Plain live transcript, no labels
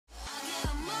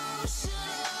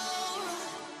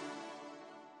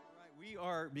We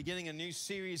are beginning a new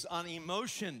series on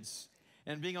emotions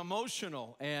and being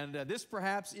emotional. And this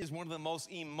perhaps is one of the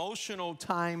most emotional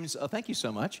times, thank you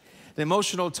so much, the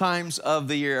emotional times of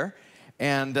the year.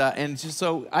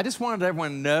 So I just wanted everyone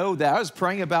to know that I was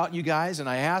praying about you guys, and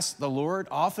I asked the Lord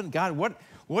often, God, what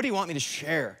do you want me to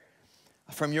share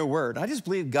from your word? I just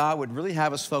believe God would really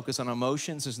have us focus on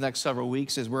emotions this next several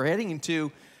weeks as we're heading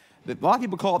into, a lot of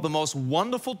people call it the most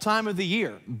wonderful time of the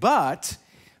year, but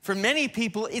for many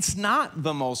people, it's not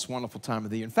the most wonderful time of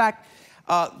the year. In fact,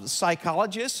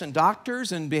 psychologists and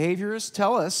doctors and behaviorists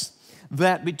tell us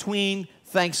that between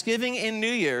Thanksgiving and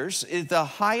New Year's is the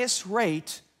highest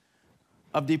rate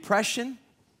of depression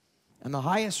and the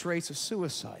highest rates of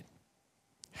suicide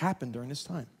happen during this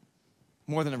time,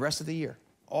 more than the rest of the year.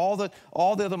 All the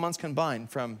other months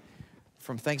combined from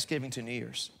Thanksgiving to New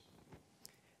Year's.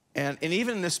 And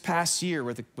even this past year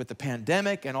with the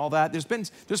pandemic and all that, there's been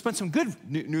some good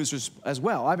news as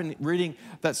well. I've been reading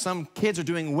that some kids are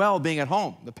doing well being at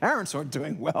home. The parents aren't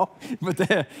doing well, but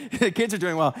the kids are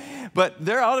doing well. But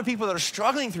there are other people that are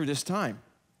struggling through this time.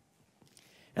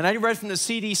 And I read from the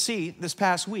CDC this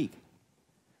past week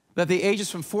that the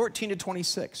ages from 14 to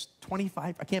 26,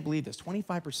 25, I can't believe this,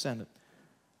 25%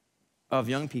 of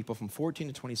young people from 14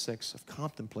 to 26 have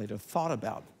contemplated or thought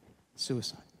about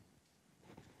suicide.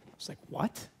 I was like,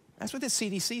 what? That's what the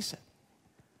CDC said.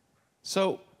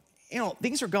 So,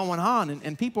 things are going on,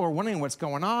 and people are wondering what's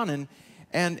going on,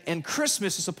 and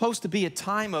Christmas is supposed to be a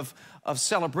time of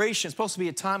celebration. It's supposed to be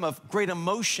a time of great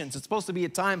emotions. It's supposed to be a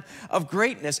time of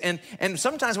greatness. And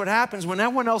sometimes what happens when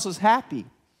everyone else is happy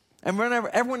and whenever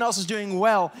everyone else is doing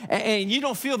well and you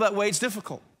don't feel that way, it's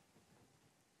difficult.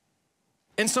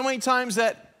 And so many times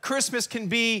that Christmas can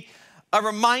be a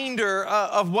reminder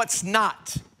of what's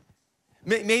not.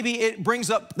 Maybe it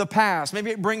brings up the past. Maybe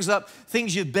it brings up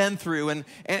things you've been through, and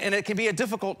it can be a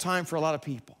difficult time for a lot of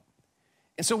people.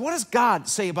 And so what does God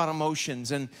say about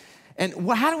emotions, and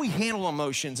how do we handle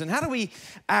emotions, and how do we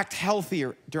act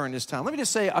healthier during this time? Let me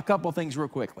just say a couple of things real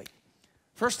quickly.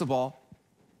 First of all,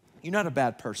 you're not a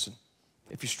bad person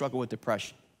if you struggle with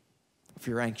depression, if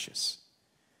you're anxious.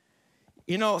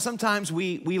 Sometimes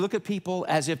we look at people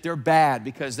as if they're bad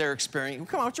because they're experiencing,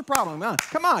 come on, what's your problem?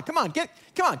 Come on,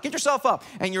 get yourself up.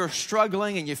 And you're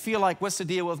struggling and you feel like, what's the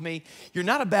deal with me? You're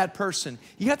not a bad person.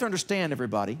 You have to understand,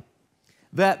 everybody,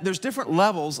 that there's different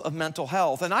levels of mental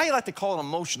health. And I like to call it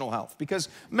emotional health because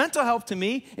mental health to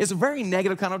me is a very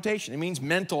negative connotation. It means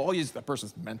mental, that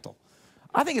person's mental.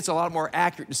 I think it's a lot more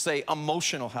accurate to say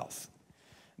emotional health.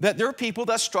 That there are people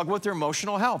that struggle with their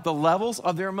emotional health, the levels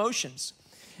of their emotions.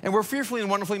 And we're fearfully and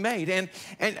wonderfully made. And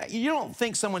you don't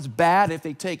think someone's bad if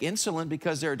they take insulin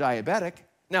because they're diabetic.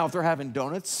 Now, if they're having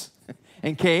donuts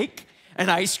and cake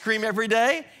and ice cream every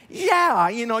day, yeah,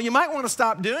 you might want to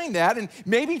stop doing that. And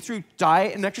maybe through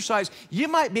diet and exercise, you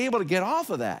might be able to get off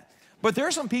of that. But there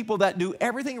are some people that do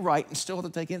everything right and still have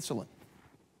to take insulin.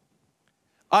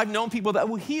 I've known people that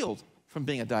were healed from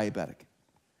being a diabetic.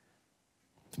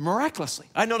 Miraculously.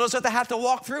 I know those that have to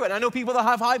walk through it. I know people that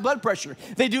have high blood pressure.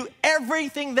 They do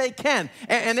everything they can,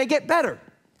 and they get better.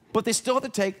 But they still have to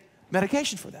take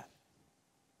medication for that.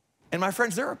 And my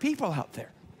friends, there are people out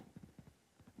there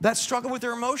that struggle with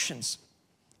their emotions.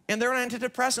 And they're on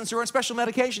antidepressants, they're on special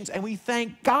medications, and we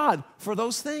thank God for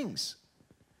those things.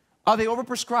 Are they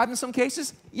overprescribed in some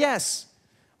cases? Yes.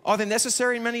 Are they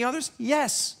necessary in many others?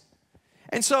 Yes.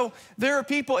 And so there are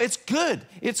people, it's good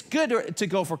to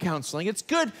go for counseling. It's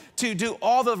good to do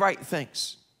all the right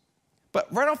things. But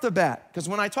right off the bat, because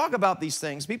when I talk about these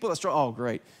things, people that struggle, oh,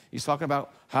 great. He's talking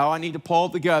about how I need to pull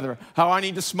it together, how I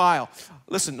need to smile.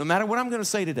 Listen, no matter what I'm going to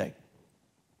say today,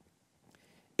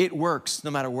 it works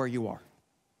no matter where you are.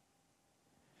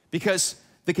 Because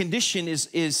the condition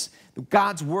is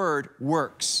God's word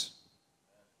works.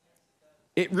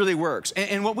 It really works.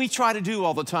 And what we try to do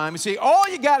all the time is say, all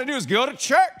you got to do is go to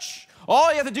church. All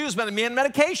you have to do is be on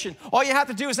medication. All you have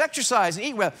to do is exercise and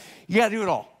eat well. You got to do it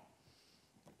all.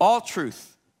 All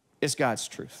truth is God's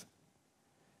truth.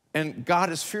 And God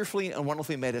has fearfully and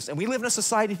wonderfully made us. And we live in a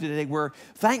society today where,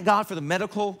 thank God for the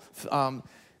medical,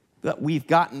 that we've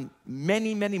gotten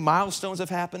many, many milestones have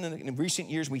happened in recent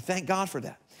years. We thank God for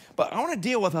that. But I want to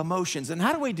deal with emotions. And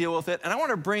how do we deal with it? And I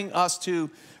want to bring us to,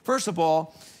 first of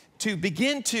all, to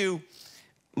begin to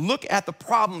look at the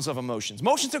problems of emotions.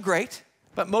 Emotions are great,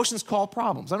 but emotions cause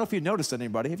problems. I don't know if you've noticed that,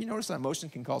 anybody. Have you noticed that emotion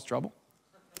can cause trouble?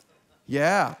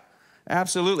 Yeah,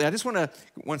 absolutely. I just want to,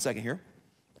 one second here.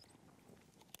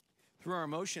 Through our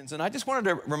emotions, and I just wanted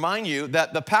to remind you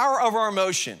that the power of our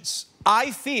emotions, I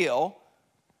feel,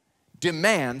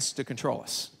 demands to control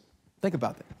us. Think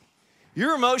about that.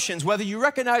 Your emotions, whether you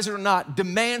recognize it or not,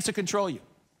 demands to control you.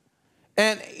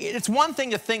 And it's one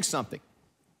thing to think something,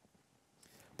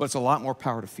 but it's a lot more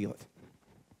power to feel it.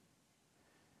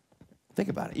 Think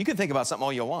about it. You can think about something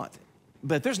all you want,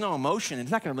 but if there's no emotion,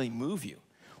 it's not going to really move you.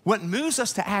 What moves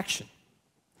us to action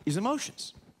is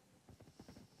emotions.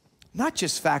 Not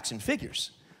just facts and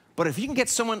figures, but if you can get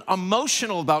someone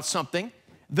emotional about something,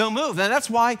 they'll move. And that's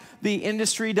why the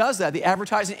industry does that. The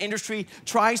advertising industry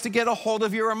tries to get a hold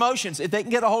of your emotions. If they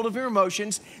can get a hold of your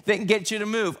emotions, they can get you to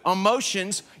move.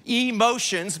 Emotions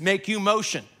make you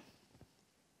motion.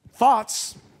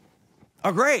 Thoughts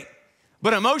are great,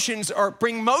 but emotions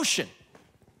bring motion.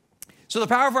 So the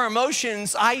power of our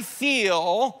emotions, I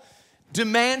feel,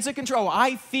 demands a control.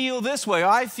 I feel this way.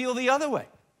 I feel the other way.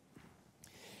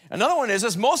 Another one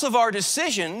is most of our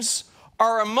decisions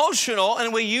are emotional,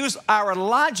 and we use our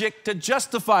logic to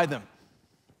justify them.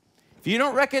 If you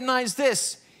don't recognize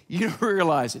this, you don't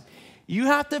realize it. You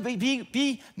have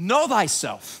to know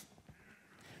thyself.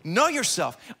 Know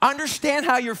yourself. Understand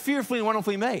how you're fearfully and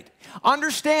wonderfully made.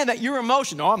 Understand that your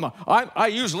emotion, I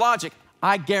use logic.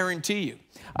 I guarantee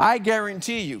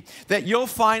you that you'll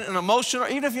find an emotional,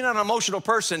 even if you're not an emotional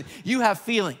person, you have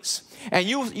feelings. And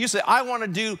you say, I want to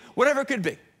do whatever it could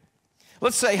be.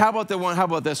 Let's say, how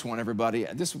about this one, everybody?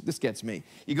 This gets me.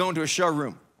 You go into a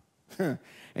showroom and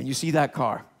you see that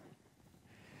car.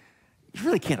 You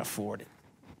really can't afford it.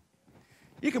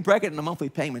 You can break it into monthly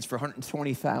payments for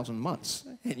 120,000 months.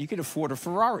 And you can afford a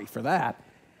Ferrari for that.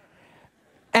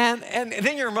 And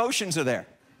then your emotions are there.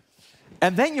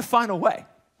 And then you find a way.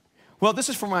 Well, this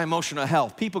is for my emotional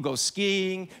health. People go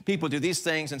skiing, people do these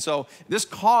things, and so this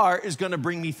car is going to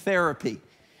bring me therapy.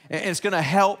 And it's going to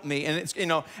help me, and it's, and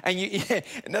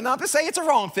not to say it's a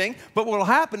wrong thing, but what will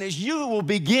happen is you will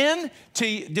begin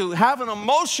to have an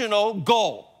emotional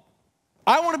goal.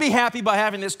 I want to be happy by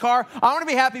having this car. I want to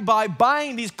be happy by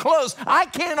buying these clothes I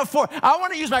can't afford. I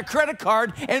want to use my credit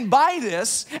card and buy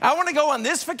this. I want to go on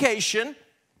this vacation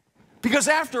because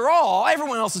after all,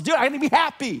 everyone else is doing it. I need to be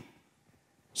happy.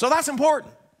 So that's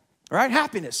important, right?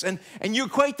 Happiness, and you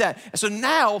equate that. So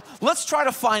now let's try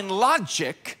to find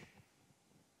logic.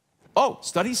 Oh,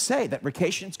 studies say that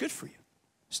vacation is good for you.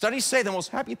 Studies say the most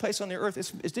happy place on the earth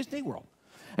is Disney World.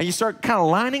 And you start kind of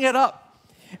lining it up,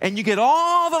 and you get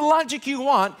all the logic you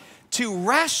want to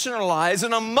rationalize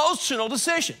an emotional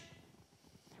decision.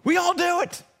 We all do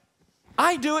it.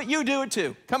 I do it, you do it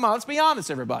too. Come on, let's be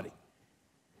honest, everybody.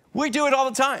 We do it all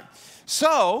the time.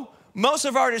 So most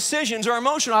of our decisions are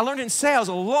emotional. I learned in sales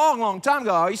a long, long time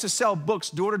ago. I used to sell books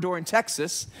door to door in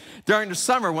Texas during the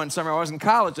summer. One summer I was in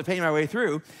college to pay my way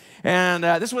through. And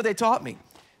this is what they taught me.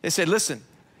 They said, listen,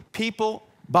 people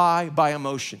buy by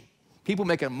emotion. People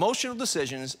make emotional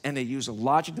decisions, and they use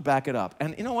logic to back it up.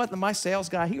 And you know what? My sales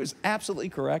guy, he was absolutely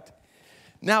correct.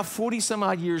 Now,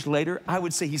 40-some-odd years later, I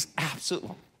would say he's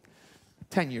absolutely,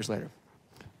 10 years later.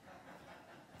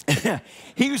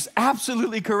 He was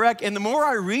absolutely correct. And the more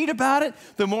I read about it,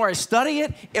 the more I study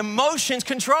it, emotions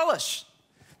control us.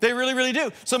 They really, really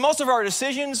do. So most of our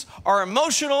decisions are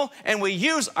emotional, and we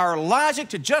use our logic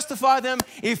to justify them.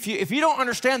 If you don't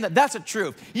understand that, that's a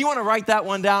truth. You want to write that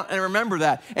one down and remember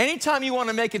that. Anytime you want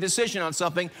to make a decision on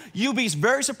something, you'll be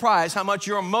very surprised how much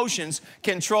your emotions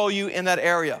control you in that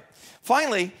area.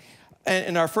 Finally,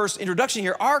 in our first introduction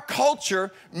here, our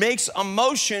culture makes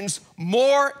emotions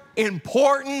more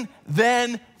important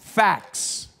than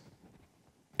facts.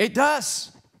 It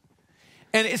does.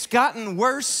 And it's gotten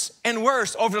worse and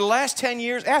worse over the last 10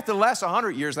 years. After the last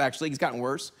 100 years, actually, it's gotten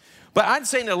worse. But I'd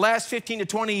say in the last 15 to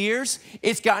 20 years,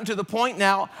 it's gotten to the point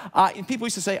now, people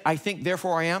used to say, I think,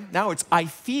 therefore I am. Now it's, I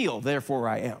feel, therefore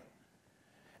I am.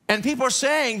 And people are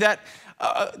saying that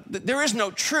there is no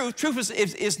truth. Truth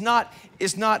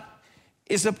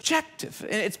is objective,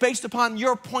 and it's based upon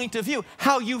your point of view,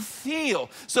 how you feel.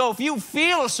 So if you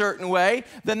feel a certain way,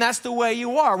 then that's the way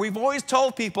you are. We've always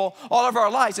told people all of our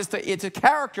lives, it's a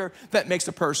character that makes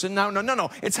a person.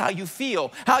 No, it's how you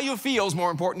feel. How you feel is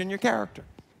more important than your character.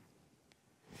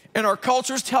 And our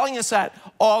culture is telling us that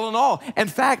all in all. In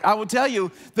fact, I will tell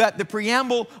you that the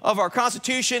preamble of our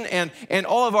Constitution and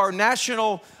all of our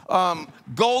national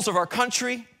goals of our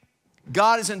country,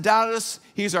 God has endowed us,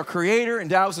 He's our creator,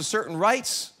 endowed us with certain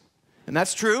rights, and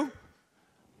that's true.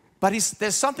 But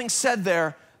there's something said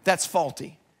there that's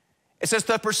faulty. It says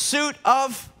the pursuit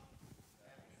of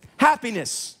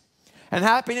happiness. And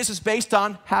happiness is based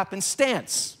on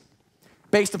happenstance,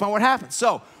 based upon what happens.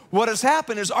 So what has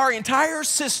happened is our entire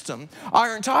system,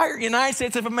 our entire United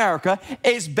States of America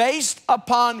is based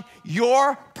upon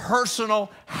your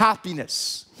personal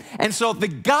happiness. And so the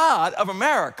God of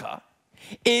America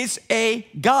is a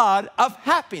God of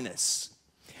happiness.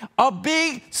 A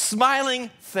big smiling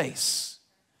face.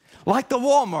 Like the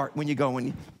Walmart when you go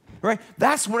in, right?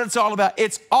 That's what it's all about.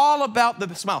 It's all about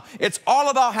the smile. It's all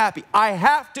about happy. I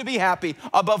have to be happy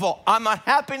above all. I'm not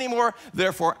happy anymore,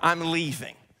 therefore I'm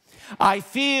leaving. I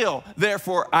feel,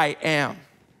 therefore I am.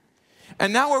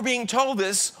 And now we're being told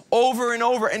this over and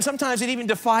over, and sometimes it even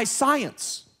defies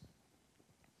science.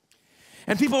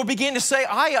 And people begin to say,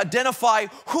 I identify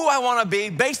who I want to be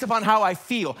based upon how I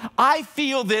feel. I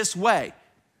feel this way.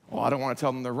 Well, I don't want to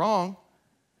tell them they're wrong.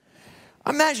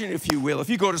 Imagine, if you will,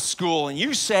 if you go to school and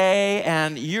you say,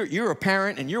 and you're a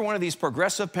parent and you're one of these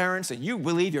progressive parents and you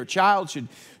believe your child should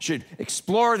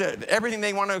explore everything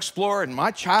they want to explore, and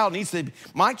what you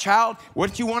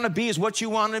want to be is what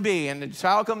you want to be. And the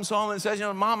child comes home and says,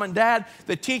 Mom and Dad,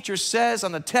 the teacher says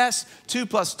on the test 2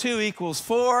 + 2 =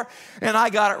 4, and I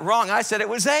got it wrong. I said it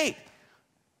was 8.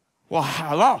 Well,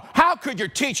 hello, how could your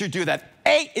teacher do that?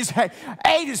 8 is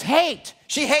hate.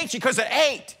 She hates you because of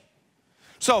 8.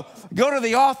 So go to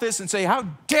the office and say, how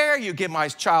dare you give my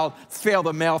child fail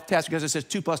the math test because it says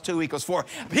 2 + 2 = 4.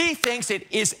 He thinks it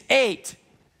is 8,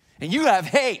 and you have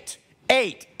hate.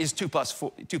 8 is 2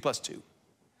 + 2.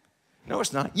 No,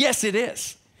 it's not. Yes, it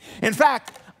is. In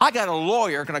fact, I got a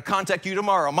lawyer going to contact you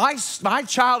tomorrow. My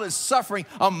child is suffering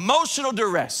emotional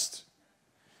duress.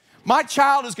 My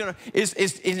child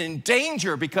is in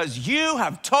danger because you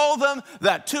have told them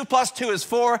that 2 + 2 is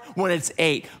 4 when it's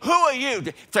 8. Who are you?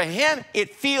 To him,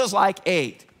 it feels like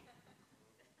 8.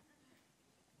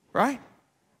 Right?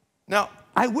 Now,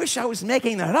 I wish I was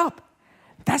making that up.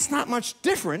 That's not much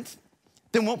different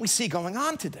than what we see going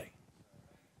on today.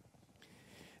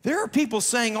 There are people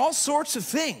saying all sorts of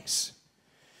things.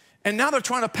 And now they're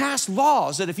trying to pass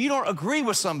laws that if you don't agree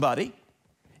with somebody,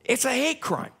 it's a hate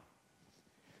crime.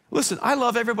 Listen, I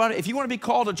love everybody. If you want to be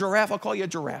called a giraffe, I'll call you a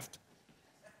giraffe.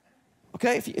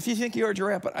 Okay, if you think you're a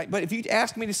giraffe. But if you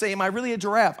ask me to say, am I really a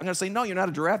giraffe? I'm going to say, no, you're not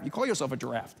a giraffe. You call yourself a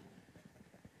giraffe.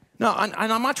 No, and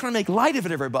I'm not trying to make light of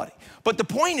it, everybody. But the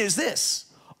point is this.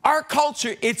 Our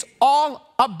culture, it's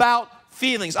all about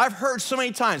feelings. I've heard so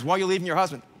many times, why are you leaving your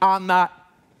husband? I'm not.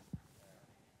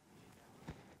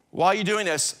 Why are you doing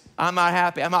this? I'm not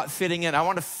happy. I'm not fitting in. I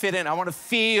want to fit in. I want to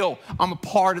feel I'm a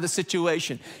part of the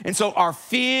situation. And so our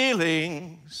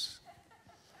feelings,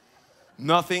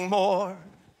 nothing more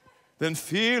than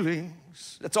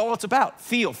feelings. That's all it's about.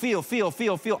 Feel, feel, feel,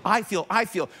 feel, feel. I feel, I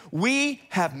feel. We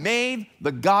have made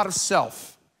the God of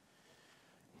self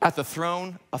at the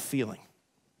throne of feeling.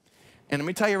 And let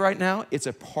me tell you right now, it's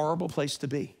a horrible place to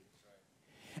be.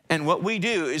 And what we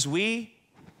do is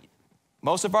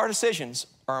most of our decisions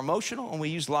are emotional, and we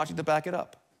use logic to back it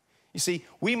up. You see,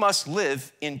 we must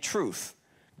live in truth.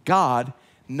 God,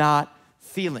 not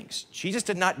feelings. Jesus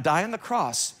did not die on the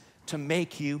cross to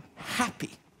make you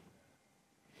happy.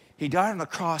 He died on the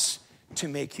cross to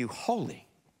make you holy,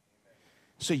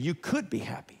 so you could be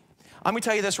happy. Let me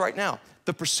tell you this right now.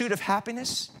 The pursuit of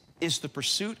happiness is the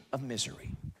pursuit of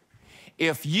misery.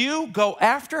 If you go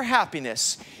after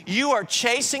happiness, you are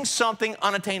chasing something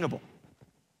unattainable.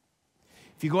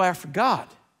 If you go after God,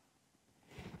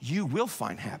 you will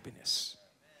find happiness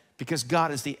because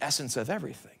God is the essence of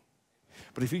everything.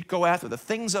 But if you go after the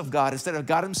things of God instead of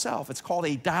God himself, it's called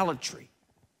idolatry.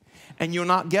 And you'll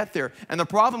not get there. And the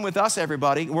problem with us,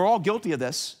 everybody, we're all guilty of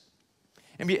this.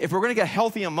 And if we're going to get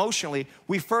healthy emotionally,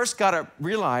 we first got to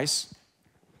realize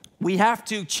we have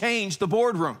to change the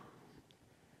boardroom.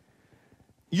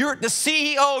 The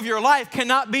CEO of your life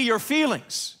cannot be your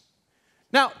feelings.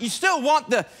 Now, you still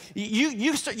want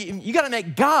you got to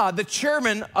make God the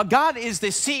chairman. God is the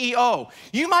CEO.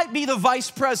 You might be the vice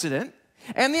president,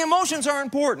 and the emotions are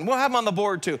important. We'll have them on the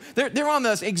board too. They're on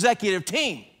the executive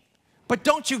team. But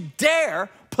don't you dare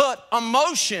put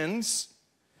emotions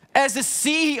as the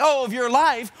CEO of your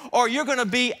life, or you're going to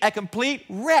be a complete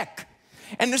wreck.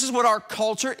 And this is what our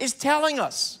culture is telling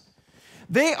us.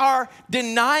 They are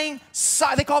denying,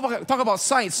 they talk about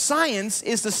science. Science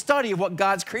is the study of what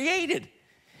God's created.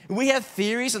 We have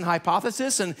theories and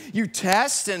hypotheses, and you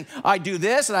test, and I do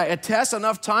this, and I test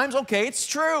enough times, okay, it's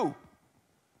true.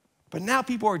 But now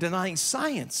people are denying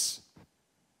science.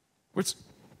 It's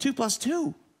 2 +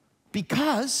 2,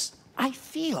 because I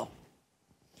feel.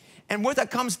 And what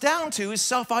that comes down to is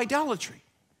self-idolatry.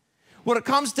 What it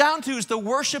comes down to is the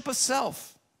worship of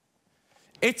self.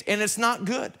 And it's not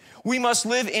good. We must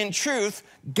live in truth,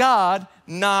 God,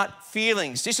 not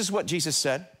feelings. This is what Jesus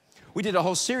said. We did a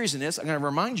whole series in this. I'm going to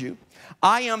remind you.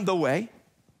 I am the way.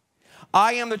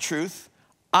 I am the truth.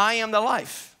 I am the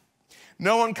life.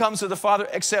 No one comes to the Father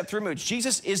except through me.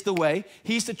 Jesus is the way.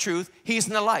 He's the truth. He's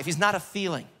the life. He's not a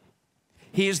feeling.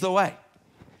 He is the way.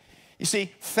 You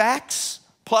see, facts,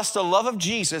 plus the love of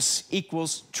Jesus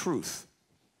equals truth.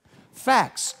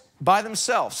 Facts by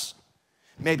themselves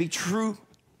may be true,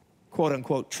 quote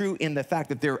unquote, true in the fact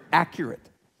that they're accurate.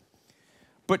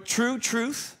 But true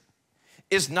truth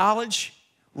is knowledge,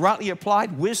 rightly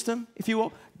applied, wisdom, if you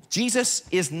will. Jesus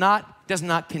does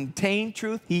not contain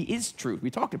truth. He is truth.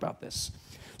 We talked about this.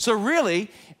 So really,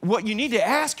 what you need to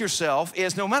ask yourself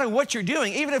is no matter what you're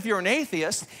doing, even if you're an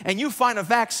atheist and you find a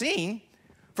vaccine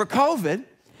for COVID,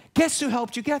 guess who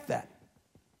helped you get that?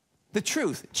 The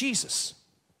truth, Jesus.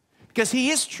 Because he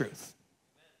is truth.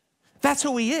 That's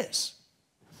who he is.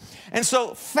 And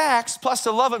so facts plus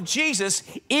the love of Jesus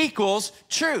equals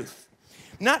truth.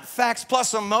 Not facts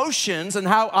plus emotions and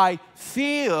how I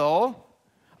feel.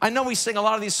 I know we sing a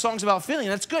lot of these songs about feeling.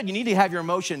 That's good. You need to have your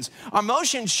emotions.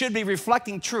 Emotions should be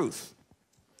reflecting truth.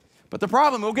 But the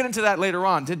problem, we'll get into that later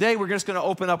on. Today, we're just going to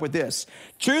open up with this.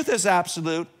 Truth is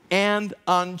absolute and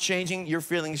unchanging. Your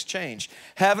feelings change.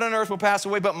 Heaven and earth will pass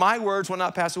away, but my words will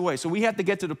not pass away. So we have to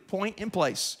get to the point in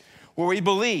place where we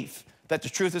believe that the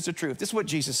truth is the truth. This is what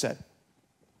Jesus said.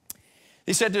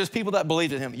 He said to his people that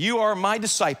believed in him, you are my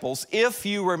disciples if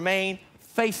you remain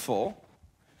faithful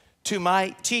to my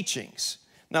teachings.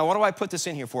 Now, what do I put this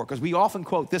in here for? Because we often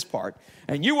quote this part,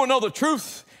 and you will know the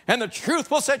truth, and the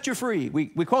truth will set you free. We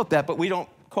quote that, but we don't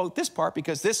quote this part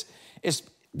because this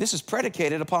is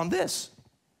predicated upon this.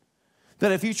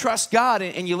 That if you trust God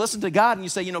and you listen to God and you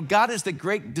say, you know, God is the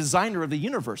great designer of the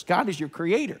universe. God is your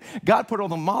creator. God put all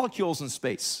the molecules in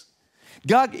space.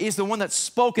 God is the one that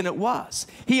spoke and it was.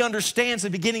 He understands the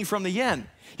beginning from the end.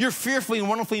 You're fearfully and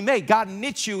wonderfully made. God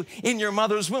knit you in your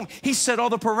mother's womb. He set all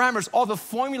the parameters, all the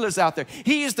formulas out there.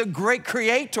 He is the great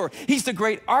creator. He's the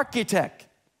great architect.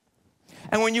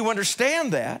 And when you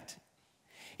understand that,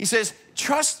 he says,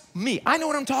 trust me. I know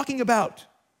what I'm talking about.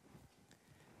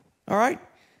 All right?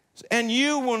 And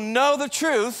you will know the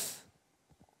truth,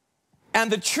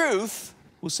 and the truth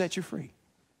will set you free.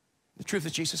 The truth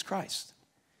is Jesus Christ.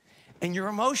 And your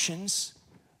emotions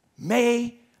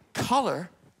may color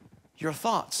your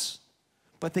thoughts,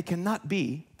 but they cannot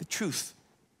be the truth.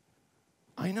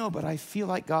 I know, but I feel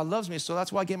like God loves me, so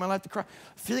that's why I gave my life to Christ.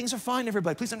 Feelings are fine,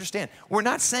 everybody. Please understand. We're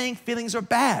not saying feelings are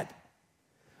bad,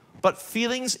 but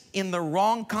feelings in the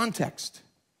wrong context.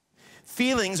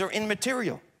 Feelings are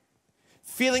immaterial.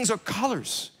 Feelings are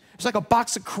colors. It's like a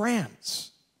box of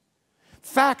crayons.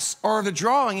 Facts are the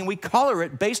drawing, and we color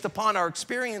it based upon our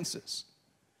experiences.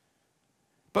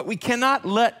 But we cannot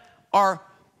let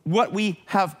what we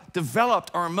have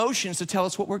developed, our emotions, to tell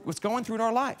us what's going through in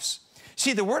our lives.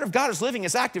 See, the Word of God is living,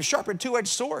 is active, sharper, two-edged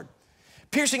sword,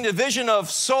 piercing the division of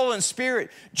soul and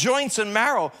spirit, joints and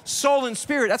marrow, soul and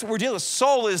spirit. That's what we're dealing with.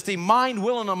 Soul is the mind,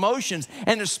 will, and emotions,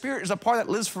 and the spirit is a part that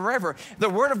lives forever. The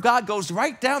Word of God goes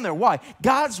right down there. Why?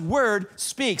 God's Word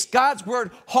speaks. God's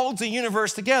Word holds the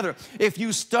universe together. If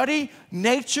you study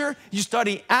nature, you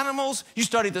study animals, you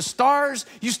study the stars,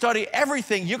 you study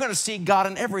everything, you're going to see God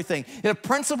in everything. The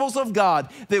principles of God,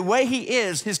 the way He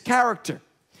is, His character.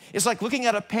 It's like looking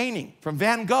at a painting from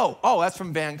Van Gogh. Oh, that's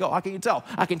from Van Gogh. How can you tell?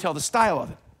 I can tell the style of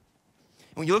it.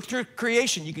 When you look through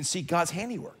creation, you can see God's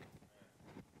handiwork.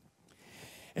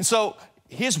 And so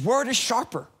His Word is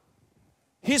sharper.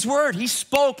 His Word, He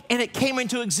spoke and it came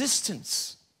into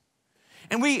existence.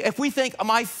 And if we think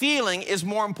my feeling is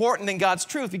more important than God's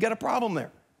truth, we got a problem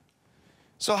there.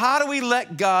 So how do we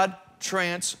let God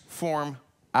transform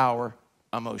our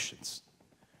emotions?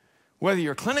 Whether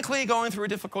you're clinically going through a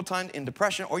difficult time in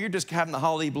depression or you're just having the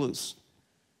holiday blues.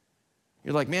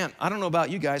 You're like, man, I don't know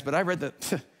about you guys, but I read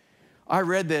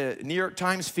the New York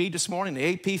Times feed this morning,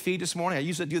 the AP feed this morning. I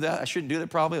used to do that. I shouldn't do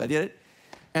that probably. I did it.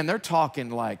 And they're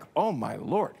talking like, oh, my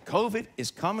Lord, COVID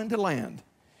is coming to land.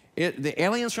 The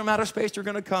aliens from outer space are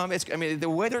going to come. The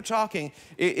way they're talking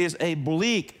is a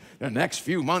bleak, the next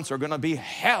few months are going to be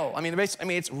hell.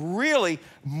 It's really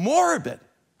morbid.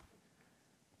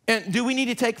 And do we need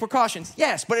to take precautions?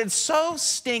 Yes, but it's so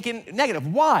stinking negative.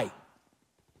 Why?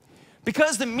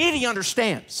 Because the media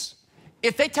understands.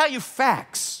 If they tell you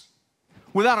facts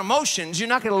without emotions, you're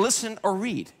not going to listen or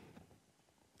read.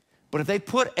 But if they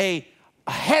put a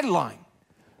headline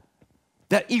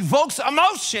that evokes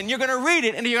emotion, you're going to read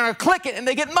it and you're going to click it and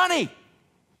they get money.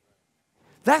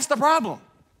 That's the problem.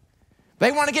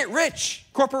 They want to get rich,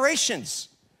 corporations.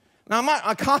 Now, I'm not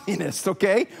a communist,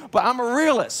 okay? But I'm a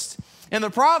realist. And the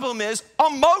problem is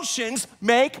emotions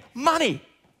make money.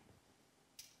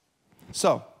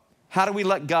 So, how do we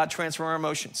let God transform our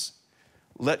emotions?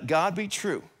 Let God be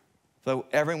true, though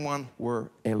everyone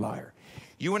were a liar.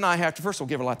 You and I have to, first of all,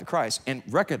 give our life to Christ and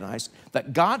recognize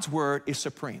that God's Word is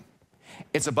supreme.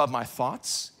 It's above my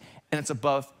thoughts, and it's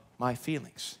above my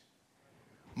feelings.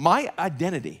 My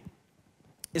identity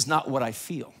is not what I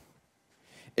feel.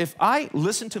 If I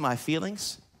listened to my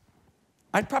feelings,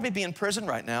 I'd probably be in prison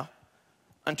right now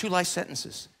on 2 life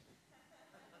sentences.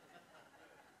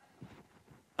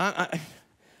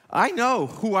 I know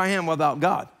who I am without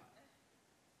God.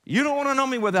 You don't want to know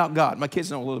me without God. My kids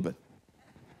know a little bit.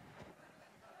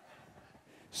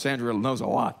 Sandra knows a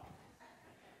lot.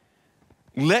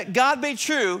 Let God be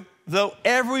true, though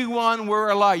everyone were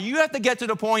a liar. You have to get to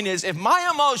the point is, if my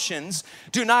emotions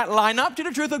do not line up to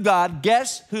the truth of God,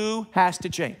 guess who has to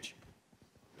change?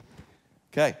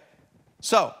 Okay,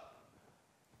 so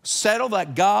settle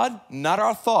that God, not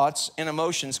our thoughts and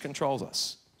emotions, controls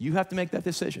us. You have to make that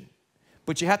decision.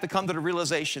 But you have to come to the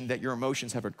realization that your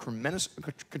emotions have a tremendous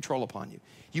control upon you.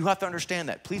 You have to understand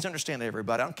that. Please understand that,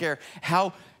 everybody. I don't care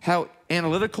how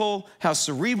analytical, how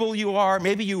cerebral you are.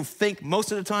 Maybe you think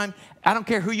most of the time. I don't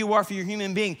care who you are for your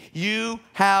human being. You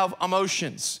have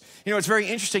emotions. You know, it's very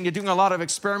interesting. They're doing a lot of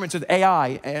experiments with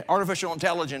AI, artificial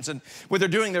intelligence. And what they're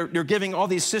doing, they're giving all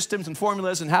these systems and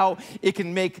formulas and how it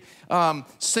can make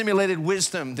simulated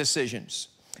wisdom decisions.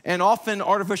 And often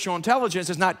artificial intelligence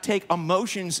does not take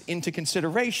emotions into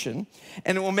consideration,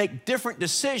 and it will make different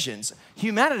decisions.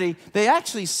 Humanity, they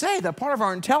actually say that part of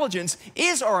our intelligence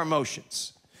is our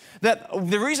emotions. That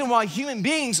the reason why human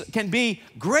beings can be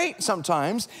great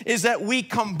sometimes is that we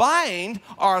combined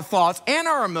our thoughts and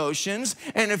our emotions,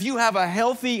 and if you have a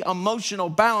healthy emotional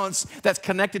balance that's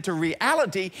connected to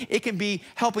reality, it can be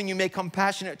helping you make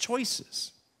compassionate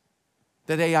choices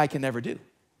that AI can never do.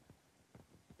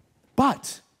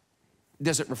 But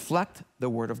does it reflect the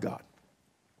Word of God?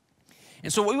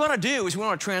 And so what we want to do is we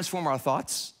want to transform our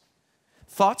thoughts.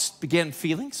 Thoughts begin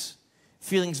feelings.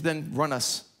 Feelings then run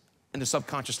us in the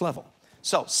subconscious level.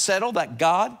 So settle that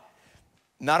God,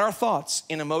 not our thoughts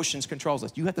and emotions, controls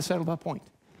us. You have to settle that point.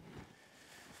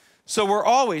 So we're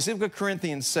always, look what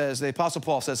Corinthians says, the Apostle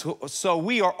Paul says, so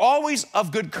we are always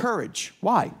of good courage.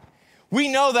 Why? We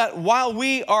know that while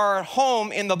we are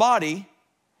home in the body,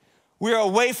 we are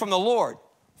away from the Lord.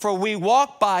 For we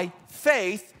walk by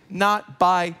faith, not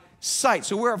by sight.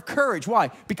 So we're of courage.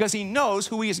 Why? Because he knows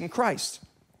who he is in Christ.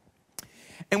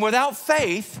 And without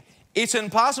faith, it's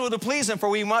impossible to please him.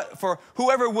 For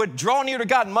whoever would draw near to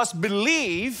God must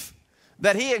believe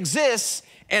that he exists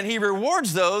and he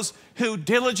rewards those who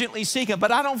diligently seek him.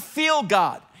 But I don't feel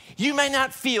God. You may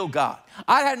not feel God.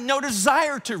 I have no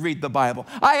desire to read the Bible.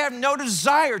 I have no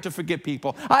desire to forgive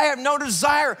people. I have no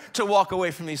desire to walk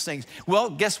away from these things. Well,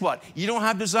 guess what? You don't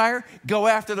have desire? Go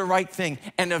after the right thing.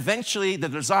 And eventually the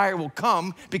desire will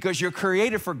come because you're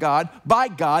created for God, by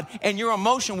God, and your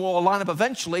emotion will align up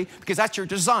eventually because that's your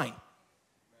design.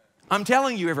 I'm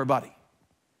telling you, everybody.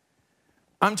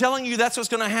 I'm telling you that's what's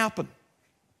going to happen.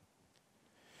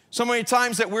 So many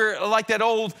times that we're like that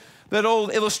old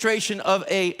illustration of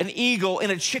an eagle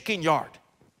in a chicken yard.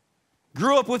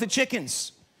 Grew up with the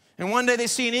chickens. And one day they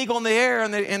see an eagle in the air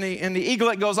and the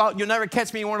eaglet goes out, you'll never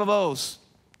catch me in one of those.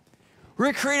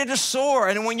 We're created to soar.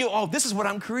 And when this is what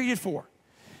I'm created for.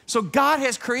 So God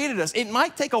has created us. It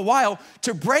might take a while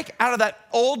to break out of that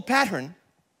old pattern.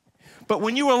 But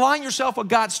when you align yourself with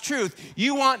God's truth,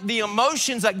 you want the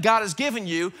emotions that God has given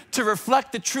you to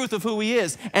reflect the truth of who he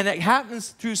is. And it happens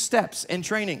through steps and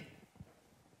training.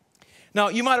 Now,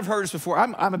 you might have heard this before.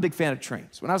 I'm a big fan of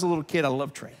trains. When I was a little kid, I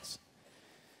loved trains.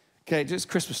 Okay, just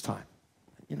Christmas time,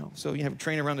 so you have a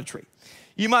train around the tree.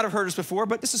 You might have heard this before,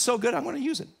 but this is so good, I'm going to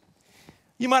use it.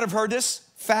 You might have heard this.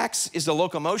 Facts is the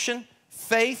locomotion,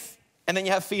 faith, and then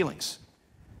you have feelings.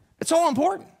 It's all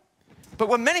important. But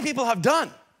what many people have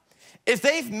done is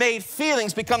they've made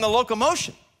feelings become the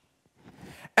locomotion.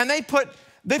 And they put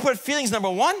feelings number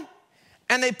one,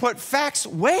 and they put facts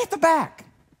way at the back.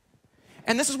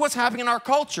 And this is what's happening in our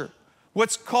culture.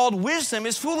 What's called wisdom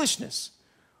is foolishness.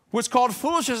 What's called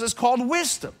foolishness is called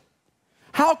wisdom.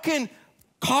 How can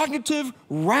cognitive,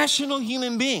 rational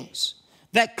human beings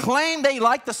that claim they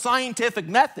like the scientific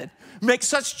method make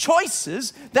such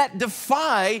choices that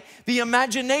defy the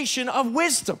imagination of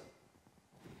wisdom?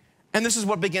 And this is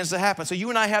what begins to happen. So you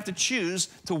and I have to choose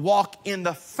to walk in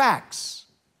the facts.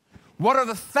 What are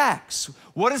the facts?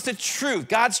 What is the truth?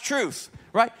 God's truth.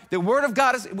 Right? The Word of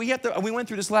God is, we went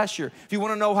through this last year. If you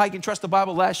want to know how you can trust the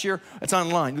Bible last year, it's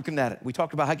online, looking at it. We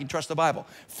talked about how you can trust the Bible.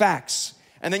 Facts.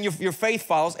 And then your faith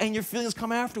follows and your feelings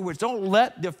come afterwards. Don't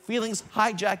let the feelings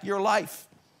hijack your life.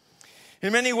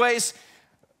 In many ways,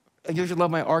 you should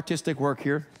love my artistic work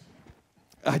here.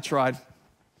 I tried.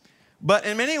 But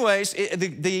in many ways,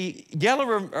 the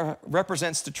yellow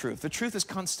represents the truth. The truth is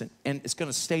constant and it's going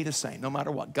to stay the same no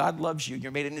matter what. God loves you.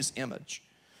 You're made in his image.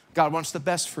 God wants the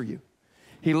best for you.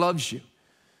 He loves you.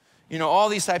 All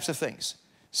these types of things.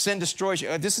 Sin destroys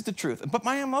you. This is the truth. But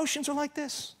my emotions are like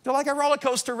this. They're like a roller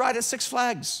coaster ride at Six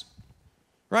Flags,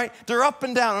 right? They're up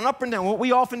and down and up and down. What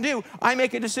we often do, I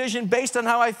make a decision based on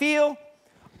how I feel.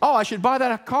 Oh, I should buy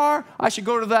that car. I should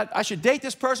go to that. I should date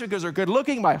this person because they're good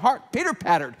looking. My heart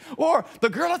pitter-pattered. Or the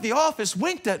girl at the office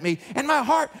winked at me and my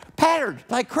heart pattered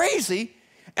like crazy.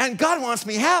 And God wants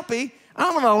me happy.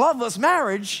 I'm in a loveless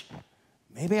marriage.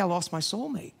 Maybe I lost my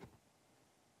soulmate.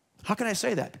 How can I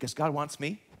say that? Because God wants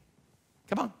me,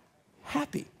 come on,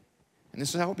 happy. And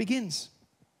this is how it begins.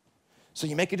 So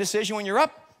you make a decision when you're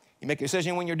up. You make a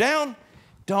decision when you're down.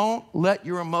 Don't let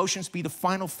your emotions be the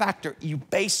final factor. You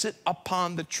base it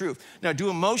upon the truth. Now, do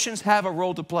emotions have a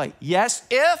role to play? Yes,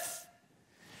 if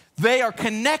they are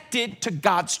connected to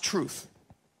God's truth.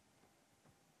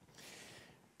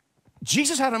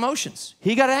 Jesus had emotions.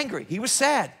 He got angry. He was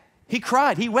sad. He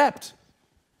cried. He wept.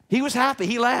 He was happy.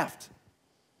 He laughed.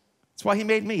 That's why he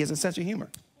made me. He has a sense of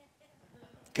humor.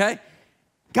 Okay?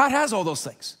 God has all those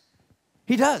things.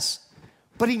 He does.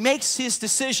 But he makes his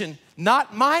decision,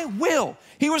 not my will.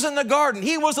 He was in the garden.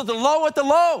 He was at the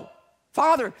low.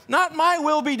 Father, not my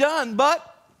will be done,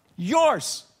 but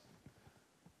yours.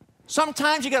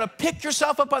 Sometimes you got to pick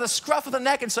yourself up by the scruff of the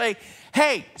neck and say,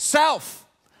 hey, self,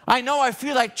 I know I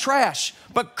feel like trash,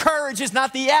 but courage is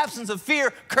not the absence of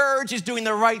fear. Courage is doing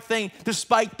the right thing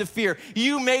despite the fear.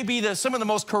 You may be some of the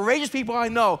most courageous people I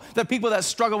know, the people that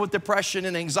struggle with depression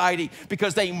and anxiety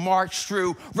because they march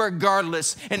through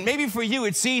regardless. And maybe for you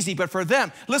it's easy, but for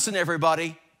them, listen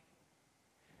everybody,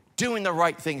 doing the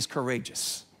right thing's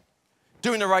courageous.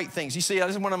 Doing the right things. You see, this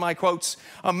is one of my quotes.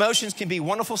 Emotions can be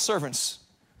wonderful servants,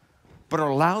 but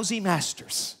are lousy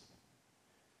masters.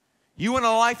 You in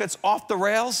a life that's off the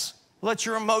rails, let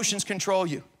your emotions control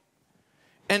you.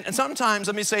 And sometimes,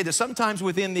 let me say this, sometimes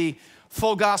within the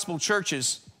full gospel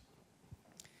churches,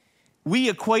 we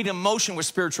equate emotion with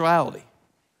spirituality.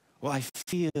 Well, I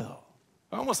feel,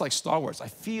 almost like Star Wars, I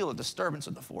feel a disturbance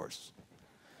in the force.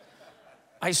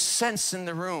 I sense in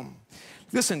the room.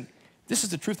 Listen, this is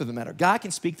the truth of the matter. God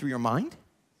can speak through your mind.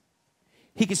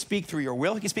 He can speak through your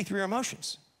will. He can speak through your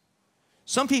emotions.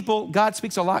 Some people, God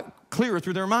speaks a lot clearer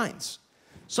through their minds.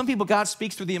 Some people, God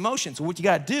speaks through the emotions. So what you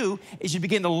got to do is you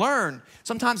begin to learn.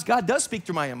 Sometimes God does speak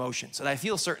through my emotions, and I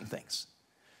feel certain things.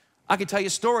 I could tell you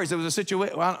stories. There was a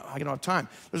situation, well, I don't have time.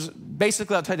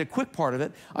 Basically, I'll tell you the quick part of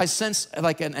it. I sensed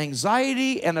like an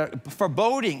anxiety and a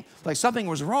foreboding, like something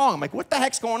was wrong. I'm like, what the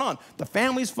heck's going on? The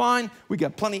family's fine. We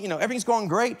got plenty, everything's going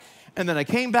great. And then I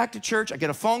came back to church. I get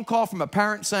a phone call from a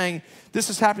parent saying, this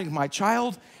is happening to my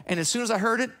child. And as soon as I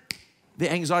heard it,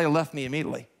 the anxiety left me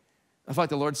immediately. I felt like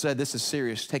the Lord said, this is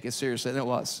serious, take it seriously, and it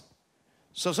was.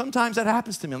 So sometimes that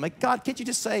happens to me. I'm like, God, can't you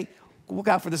just say, look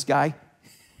out for this guy?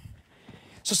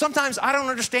 So sometimes I don't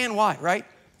understand why, right?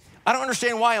 I don't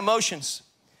understand why emotions.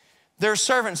 They're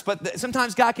servants, but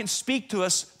sometimes God can speak to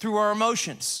us through our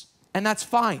emotions, and that's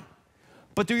fine.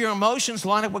 But do your emotions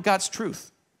line up with God's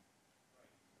truth?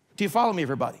 Do you follow me,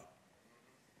 everybody?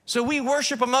 So we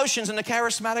worship emotions in the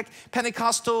charismatic,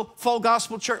 Pentecostal, full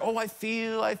gospel church. Oh, I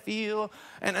feel.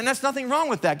 And that's nothing wrong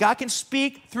with that. God can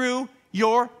speak through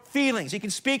your feelings. He can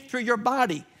speak through your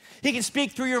body. He can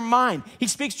speak through your mind. He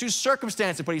speaks through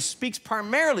circumstances, but he speaks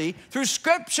primarily through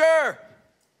Scripture.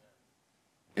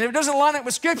 And if it doesn't line up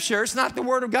with Scripture, it's not the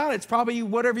Word of God. It's probably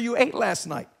whatever you ate last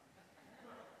night.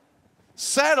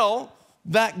 Settle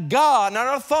that God, not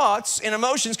our thoughts and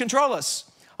emotions, control us.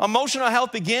 Emotional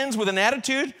health begins with an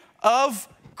attitude of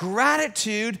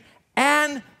gratitude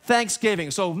and thanksgiving.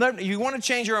 So you want to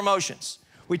change your emotions.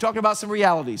 We talked about some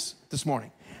realities this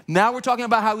morning. Now we're talking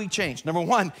about how we change. Number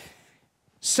one,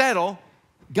 settle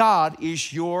God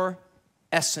is your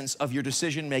essence of your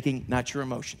decision making, not your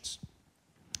emotions.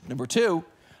 Number two,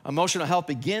 emotional health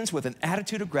begins with an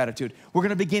attitude of gratitude. We're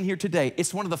going to begin here today.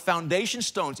 It's one of the foundation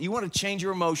stones. You want to change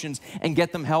your emotions and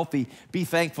get them healthy. Be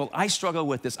thankful. I struggle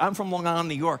with this. I'm from Long Island,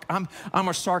 New York. I'm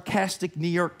a sarcastic New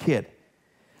York kid.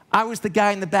 I was the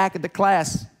guy in the back of the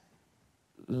class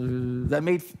that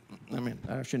made,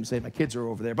 I shouldn't say my kids are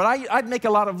over there, but I'd make a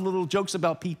lot of little jokes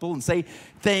about people and say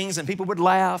things, and people would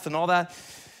laugh and all that.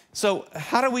 So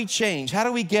how do we change? How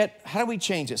do we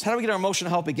change this? How do we get our emotional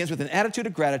health? Begins with an attitude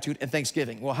of gratitude and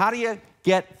thanksgiving. Well, how do you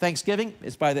get thanksgiving?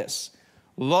 It's by this.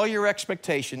 Lower your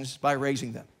expectations by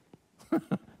raising them.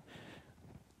 That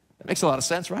makes a lot of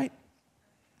sense, right?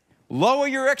 Lower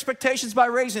your expectations by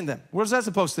raising them. What is that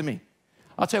supposed to mean?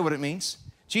 I'll tell you what it means.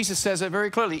 Jesus says it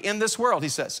very clearly. In this world, he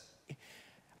says,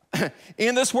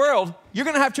 in this world, you're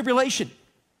going to have tribulation.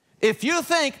 If you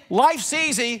think life's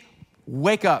easy,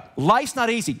 wake up. Life's not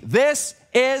easy. This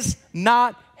is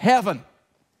not heaven.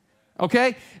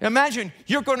 Okay? Imagine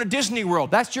you're going to Disney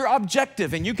World. That's your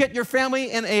objective. And you get your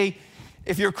family in a,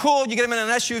 if you're cool, you get them in an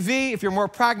SUV. If you're more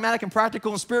pragmatic and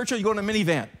practical and spiritual, you go in a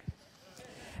minivan.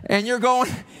 And you're going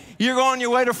your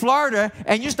way to Florida,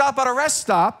 and you stop at a rest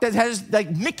stop that has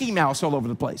like Mickey Mouse all over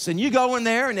the place. And you go in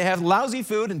there, and they have lousy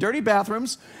food and dirty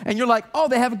bathrooms, and you're like, oh,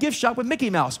 they have a gift shop with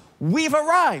Mickey Mouse. We've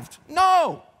arrived.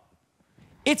 No.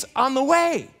 It's on the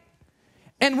way.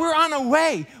 And we're on a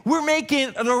way. We're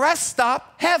making the rest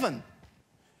stop heaven.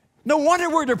 No wonder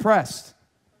we're depressed.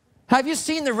 Have you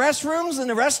seen the restrooms in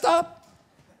the rest stop?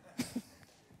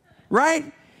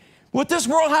 Right? What this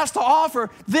world has to offer,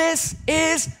 this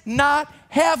is not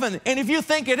heaven. And if you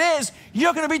think it is,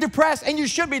 you're going to be depressed, and you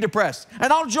should be depressed.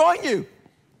 And I'll join you.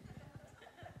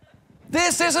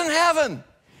 This isn't heaven.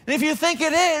 And if you think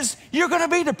it is, you're going to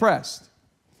be depressed.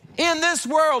 In this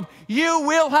world, you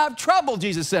will have trouble,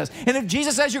 Jesus says. And if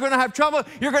Jesus says you're going to have trouble,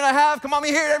 you're going to have, come on,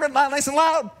 let me hear it nice and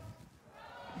loud.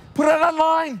 Put it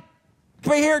online.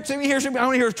 Let me hear it. I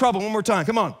want to hear trouble one more time.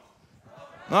 Come on.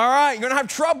 All right, you're going to have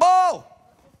trouble.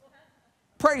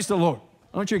 Praise the Lord.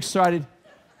 Aren't you excited?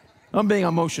 I'm being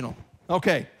emotional.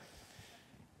 Okay.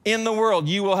 In the world,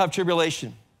 you will have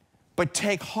tribulation, but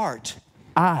take heart.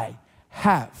 I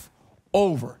have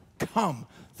overcome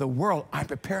the world. I'm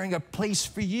preparing a place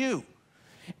for you.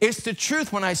 It's the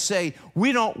truth when I say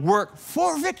we don't work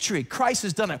for victory. Christ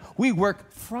has done it. We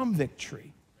work from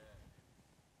victory.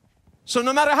 So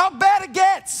no matter how bad it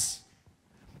gets,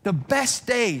 the best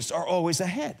days are always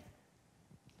ahead.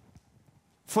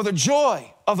 For the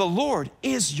joy of the Lord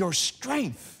is your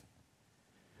strength.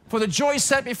 For the joy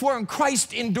set before him,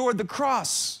 Christ endured the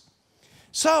cross.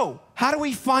 So, how do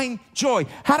we find joy?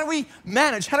 How do we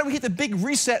manage? How do we hit the big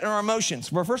reset in our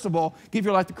emotions? Well, first of all, give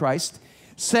your life to Christ.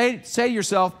 Say to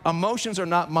yourself, emotions are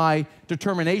not my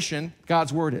determination.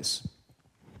 God's word is.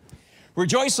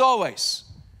 Rejoice always.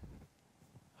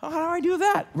 How do I do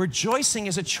that? Rejoicing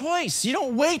is a choice. You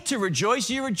don't wait to rejoice.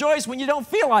 You rejoice when you don't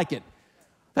feel like it.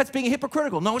 That's being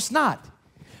hypocritical. No, it's not.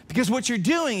 Because what you're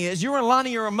doing is you're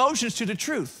aligning your emotions to the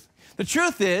truth. The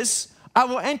truth is, I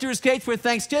will enter his gates with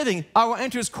thanksgiving. I will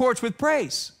enter his courts with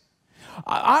praise.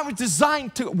 I was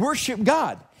designed to worship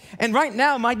God. And right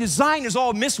now, my design is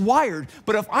all miswired.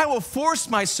 But if I will force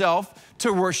myself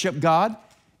to worship God,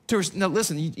 now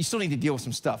listen, you still need to deal with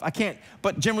some stuff. I can't,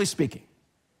 but generally speaking,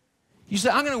 you say,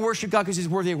 I'm going to worship God because he's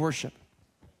worthy of worship,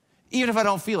 even if I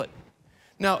don't feel it.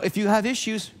 Now, if you have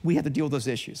issues, we have to deal with those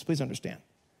issues. Please understand.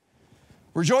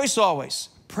 Rejoice always.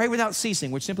 Pray without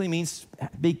ceasing, which simply means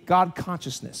be God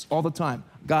consciousness all the time.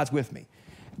 God's with me.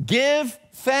 Give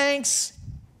thanks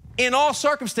in all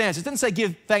circumstances. It didn't say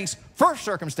give thanks for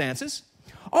circumstances.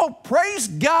 Oh, praise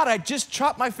God, I just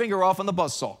chopped my finger off on the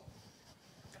buzzsaw.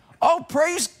 Oh,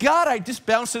 praise God, I just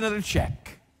bounced another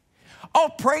check. Oh,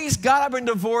 praise God, I've been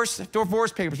divorced.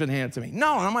 Divorce papers been handed to me.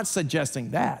 No, I'm not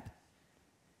suggesting that.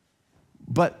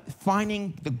 But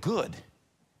finding the good,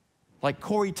 like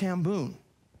Corrie ten Boom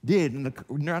did in the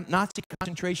Nazi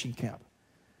concentration camp.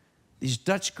 These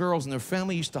Dutch girls and their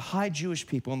family used to hide Jewish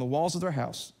people on the walls of their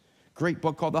house. Great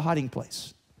book called The Hiding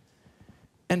Place.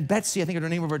 And Betsy, I think her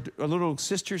name of her little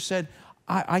sister, said,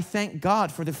 I thank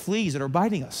God for the fleas that are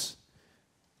biting us.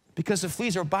 Because the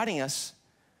fleas are biting us,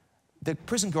 the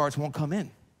prison guards won't come in.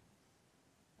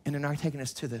 And they're not taking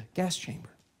us to the gas chamber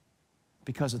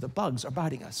because of the bugs are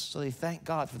biting us. So they thank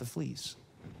God for the fleas.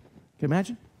 Can you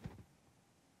imagine?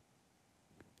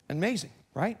 Amazing,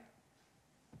 right?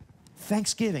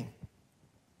 Thanksgiving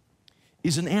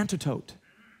is an antidote.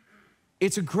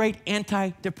 It's a great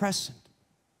antidepressant.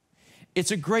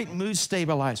 It's a great mood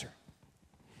stabilizer.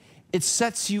 It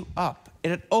sets you up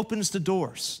and it opens the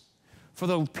doors for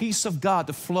the peace of God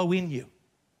to flow in you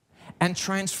and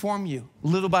transform you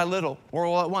little by little or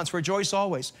all at once. Rejoice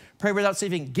always. Pray without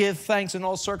ceasing. Give thanks in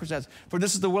all circumstances, for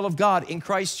this is the will of God in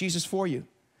Christ Jesus for you.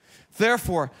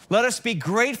 Therefore, let us be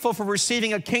grateful for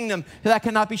receiving a kingdom that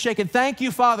cannot be shaken. Thank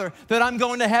you, Father, that I'm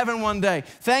going to heaven one day.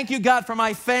 Thank you, God, for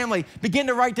my family. Begin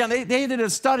to write down. They did a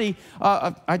study.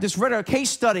 I just read a case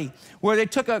study where they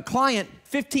took a client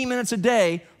 15 minutes a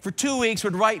day for 2 weeks,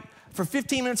 would write for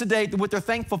 15 minutes a day what they're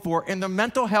thankful for, and their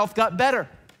mental health got better.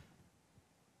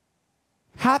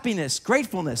 Happiness,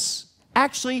 gratefulness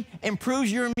actually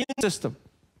improves your immune system.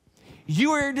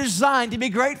 You are designed to be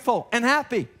grateful and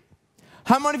happy.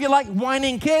 How many of you like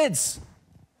whining kids?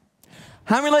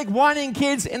 How many like whining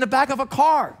kids in the back of a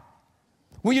car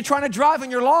when you're trying to drive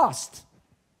and you're lost?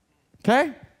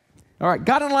 Okay? All right,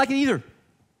 God doesn't like it either.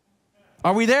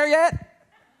 Are we there yet?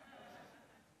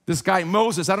 This guy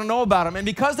Moses, I don't know about him. And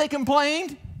because they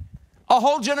complained, a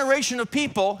whole generation of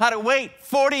people had to wait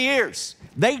 40 years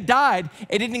They died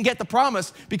and didn't get the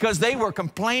promise because they were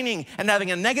complaining and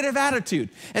having a negative attitude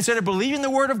instead of believing the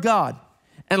word of God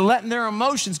and letting their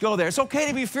emotions go there. It's okay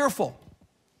to be fearful,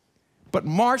 but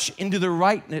march into the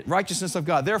righteousness of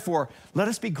God. Therefore, let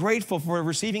us be grateful for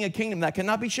receiving a kingdom that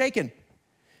cannot be shaken.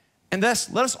 And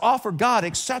thus, let us offer God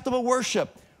acceptable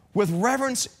worship with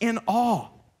reverence and awe.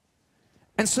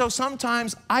 And so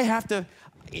sometimes I have to,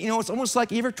 it's almost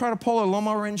like you ever try to pull a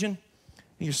lawnmower engine?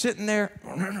 And you're sitting there,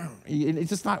 it's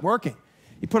just not working.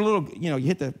 You put a little, you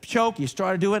hit the choke, you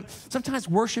try to do it. Sometimes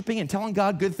worshiping and telling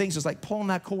God good things is like pulling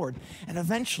that cord. And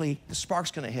eventually, the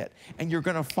spark's going to hit. And you're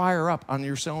going to fire up on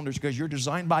your cylinders because you're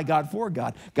designed by God for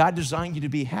God. God designed you to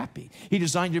be happy. He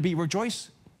designed you to be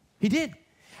rejoice. He did.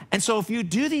 And so if you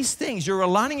do these things, you're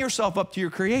aligning yourself up to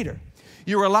your Creator.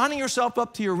 You're aligning yourself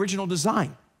up to your original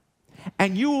design.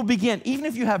 And you will begin, even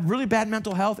if you have really bad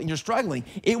mental health and you're struggling,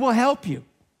 it will help you.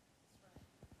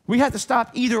 We have to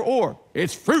stop either or.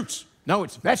 It's fruits. No,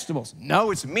 it's vegetables. No,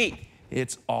 it's meat.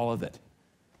 It's all of it.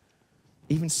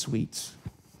 Even sweets.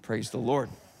 Praise the Lord.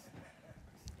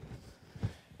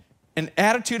 An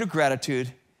attitude of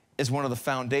gratitude is one of the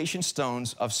foundation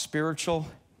stones of spiritual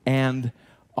and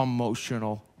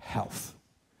emotional health.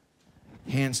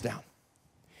 Hands down.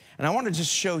 And I want to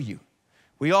just show you.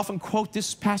 We often quote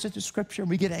this passage of Scripture, and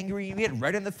we get angry, we get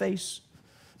red in the face.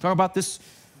 Talk about this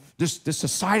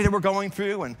society that we're going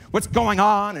through and what's going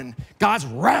on, and God's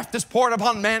wrath is poured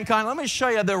upon mankind. Let me show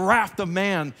you the wrath of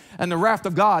man and the wrath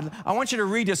of God. I want you to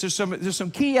read this. There's some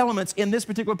key elements in this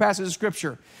particular passage of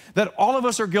Scripture that all of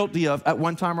us are guilty of at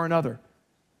one time or another.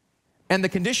 And the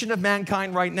condition of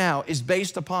mankind right now is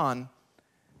based upon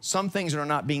some things that are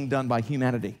not being done by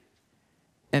humanity.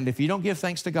 And if you don't give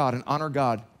thanks to God and honor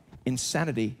God,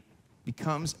 insanity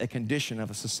becomes a condition of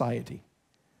a society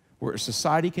where a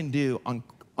society can do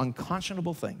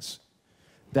unconscionable things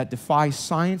that defy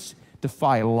science,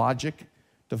 defy logic,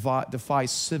 defy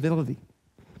civility.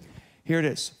 Here it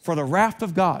is. For the wrath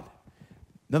of God,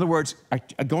 in other words,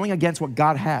 going against what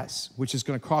God has, which is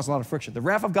going to cause a lot of friction. The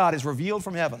wrath of God is revealed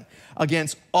from heaven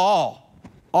against all,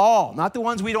 not the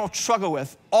ones we don't struggle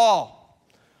with, all,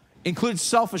 includes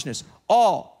selfishness,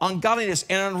 all ungodliness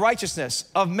and unrighteousness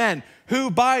of men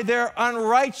who by their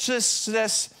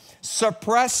unrighteousness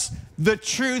suppress the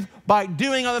truth by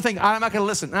doing other things. I'm not going to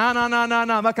listen. No, I'm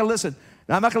not going to listen.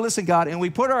 I'm not going to listen, God. And we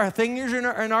put our fingers in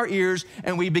our ears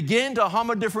and we begin to hum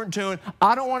a different tune.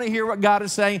 I don't want to hear what God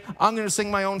is saying. I'm going to sing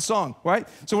my own song, right?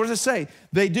 So what does it say?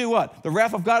 They do what? The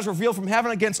wrath of God is revealed from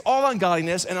heaven against all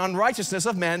ungodliness and unrighteousness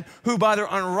of men who by their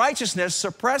unrighteousness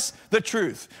suppress the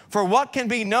truth. For what can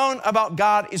be known about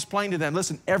God is plain to them.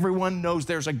 Listen, everyone knows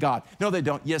there's a God. No, they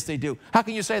don't. Yes, they do. How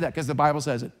can you say that? Because the Bible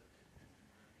says it.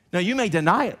 Now, you may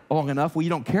deny it long enough where you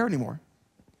don't care anymore.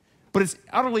 But it's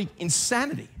utterly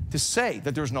insanity to say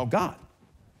that there's no God.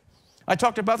 I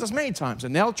talked about this many times. A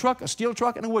nail truck, a steel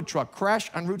truck, and a wood truck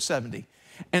crashed on Route 70.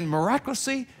 And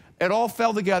miraculously, it all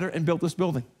fell together and built this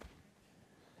building.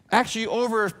 Actually,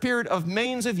 over a period of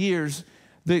millions of years,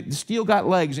 the steel got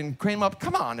legs and came up.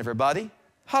 Come on, everybody.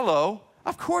 Hello.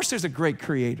 Of course there's a great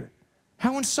creator.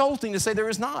 How insulting to say there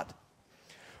is not.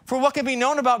 For what can be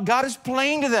known about God is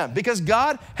plain to them because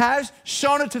God has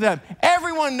shown it to them.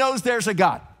 Everyone knows there's a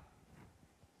God.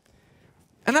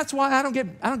 And that's why I don't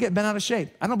get bent out of shape.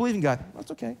 I don't believe in God.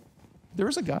 That's okay. There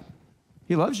is a God.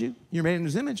 He loves you. You're made in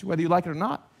His image, whether you like it or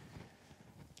not.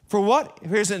 For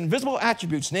His invisible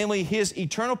attributes, namely His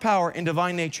eternal power and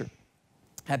divine nature,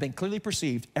 have been clearly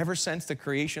perceived ever since the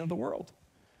creation of the world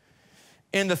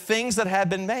in the things that have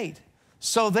been made.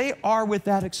 So they are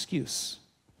without excuse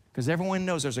because everyone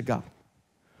knows there's a God.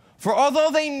 For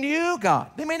although they knew God,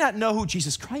 they may not know who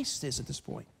Jesus Christ is at this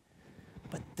point.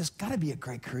 But there's got to be a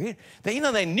great creator.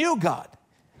 They knew God.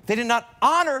 They did not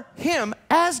honor Him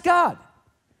as God.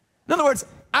 In other words,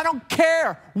 I don't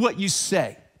care what you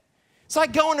say. It's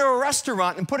like going to a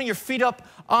restaurant and putting your feet up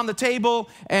on the table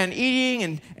and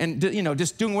eating and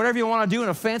just doing whatever you want to do in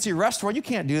a fancy restaurant. You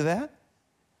can't do that.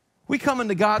 We come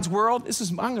into God's world.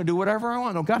 I'm going to do whatever I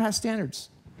want. No, God has standards.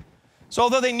 So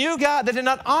although they knew God, they did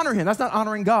not honor Him. That's not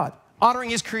honoring God. Honoring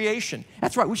His creation.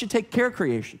 That's right. We should take care of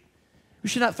creation. We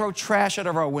should not throw trash out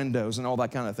of our windows and all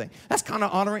that kind of thing. That's kind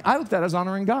of honoring. I look at that as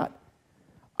honoring God.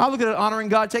 I look at it honoring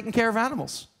God, taking care of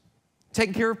animals,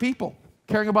 taking care of people,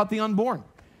 caring about the unborn,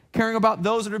 caring about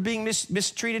those that are being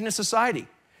mistreated in society,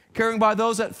 caring about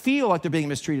those that feel like they're being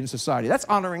mistreated in society. That's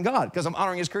honoring God because I'm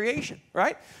honoring His creation,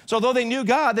 right? So although they knew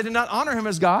God, they did not honor Him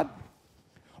as God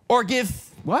or give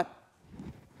what?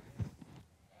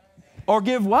 Or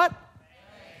give what?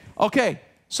 Okay,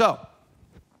 so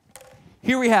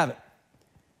here we have it.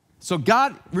 So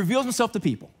God reveals Himself to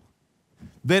people.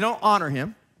 They don't honor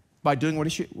Him. by doing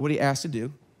what he asked to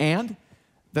do, and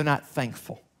they're not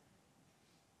thankful.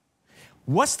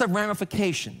 What's the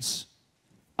ramifications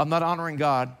of not honoring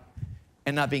God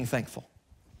and not being thankful?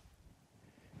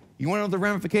 You want to know what the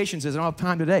ramifications is? I don't have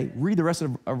time today. Read the rest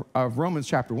of Romans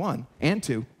chapter 1 and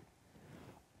 2.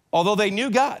 Although they knew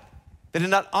God, they did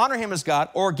not honor him as God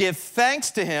or give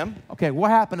thanks to him. Okay, what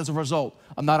happened as a result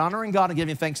of not honoring God and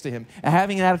giving thanks to him and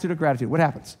having an attitude of gratitude? What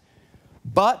happens?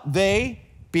 But they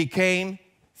became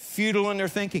futile in their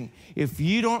thinking. If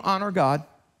you don't honor God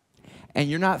and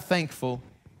you're not thankful,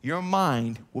 your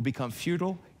mind will become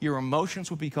futile, your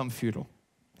emotions will become futile,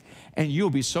 and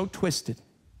you'll be so twisted,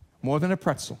 more than a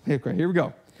pretzel. Okay, here we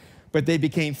go. But they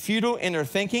became futile in their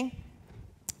thinking,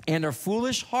 and their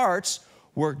foolish hearts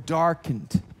were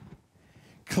darkened.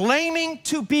 Claiming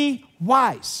to be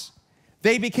wise,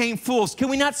 they became fools. Can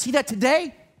we not see that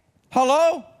today?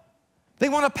 Hello? They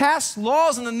want to pass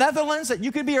laws in the Netherlands that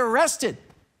you could be arrested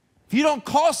if you don't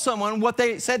call someone what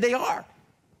they said they are.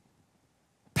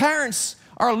 Parents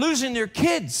are losing their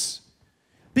kids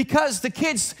because the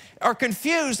kids are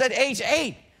confused at age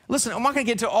 8. Listen, I'm not going to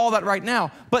get into all that right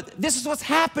now, but this is what's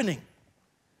happening.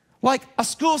 Like a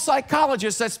school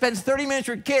psychologist that spends 30 minutes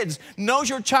with kids knows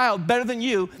your child better than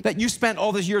you that you spent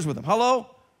all these years with them. Hello?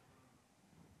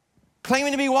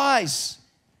 Claiming to be wise,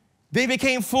 they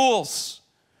became fools.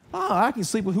 Oh, I can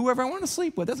sleep with whoever I want to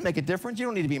sleep with. Doesn't make a difference. You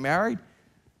don't need to be married.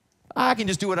 I can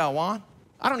just do what I want.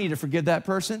 I don't need to forgive that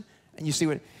person. And you see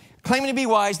what? Claiming to be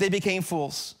wise, they became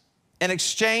fools and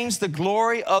exchanged the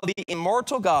glory of the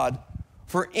immortal God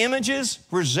for images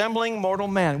resembling mortal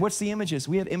man. What's the images?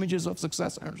 We have images of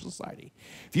success in our society.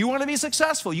 If you want to be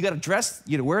successful, you got to dress,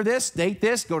 you got to wear this, date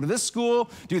this, go to this school,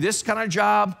 do this kind of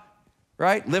job,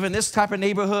 right? Live in this type of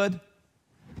neighborhood.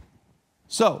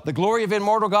 So, the glory of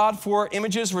immortal God for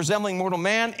images resembling mortal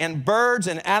man and birds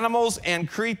and animals and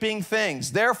creeping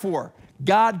things. Therefore,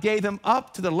 God gave them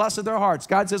up to the lust of their hearts.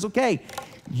 God says, okay,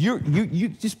 you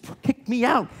just kicked me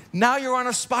out. Now you're on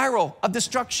a spiral of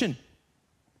destruction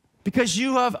because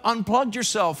you have unplugged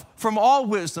yourself from all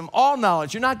wisdom, all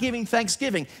knowledge. You're not giving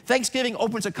thanksgiving. Thanksgiving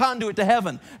opens a conduit to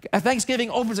heaven. Thanksgiving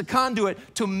opens a conduit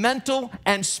to mental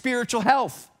and spiritual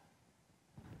health.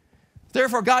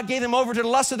 Therefore, God gave them over to the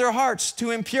lust of their hearts,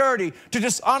 to impurity, to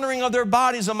dishonoring of their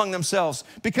bodies among themselves,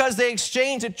 because they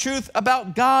exchanged the truth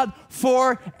about God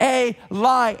for a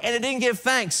lie, and they didn't give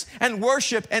thanks and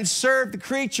worship and serve the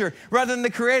creature rather than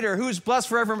the Creator, who is blessed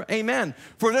forever. Amen.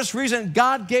 For this reason,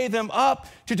 God gave them up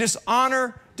to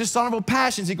dishonorable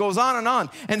passions. He goes on.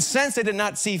 And since they did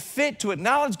not see fit to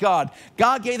acknowledge God,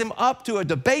 God gave them up to a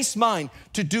debased mind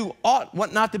to do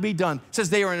what not to be done. It says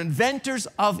they are inventors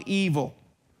of evil.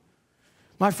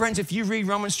 My friends, if you read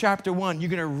Romans chapter 1, you're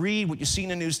going to read what you see in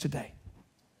the news today.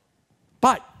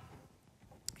 But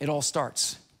it all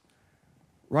starts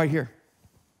right here.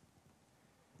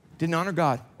 Didn't honor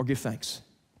God or give thanks.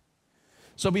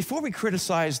 So before we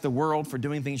criticize the world for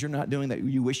doing things you're not doing that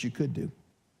you wish you could do,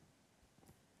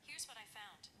 here's what I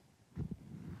found.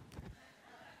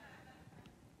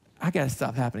 I got to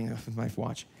stop happening with my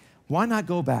watch. Why not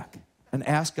go back and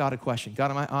ask God a question? God,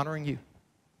 am I honoring you?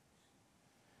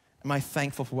 Am I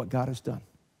thankful for what God has done?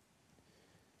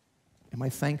 Am I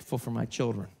thankful for my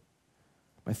children?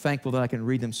 Am I thankful that I can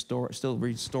read them still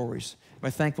read stories? Am I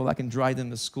thankful that I can drive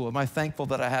them to school? Am I thankful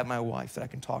that I have my wife that I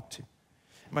can talk to?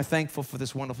 Am I thankful for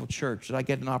this wonderful church that I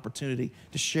get an opportunity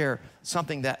to share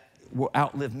something that will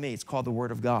outlive me? It's called the Word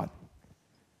of God.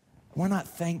 Why not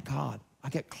thank God? I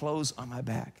get clothes on my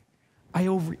back. I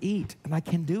overeat, and I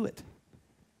can do it.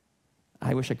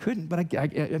 I wish I couldn't, but I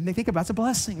think about it. It's a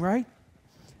blessing, right?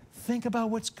 Think about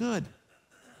what's good.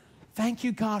 Thank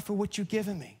you, God, for what you've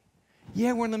given me.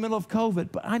 Yeah, we're in the middle of COVID,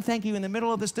 but I thank you in the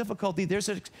middle of this difficulty. There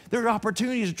are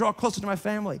opportunities to draw closer to my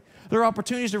family. There are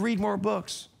opportunities to read more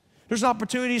books. There's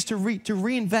opportunities to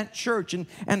reinvent church.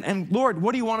 And Lord,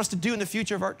 what do you want us to do in the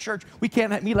future of our church? We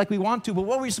can't meet like we want to, but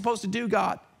what are we supposed to do,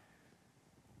 God?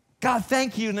 God,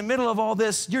 thank you. In the middle of all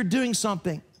this, you're doing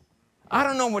something. I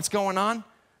don't know what's going on,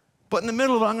 but in the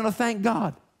middle of it, I'm going to thank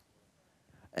God.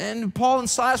 And Paul and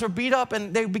Silas were beat up,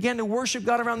 and they began to worship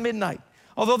God around midnight.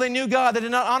 Although they knew God, they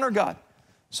did not honor God.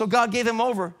 So God gave them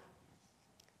over.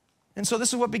 And so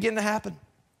this is what began to happen.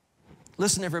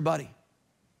 Listen, everybody.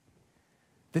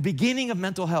 The beginning of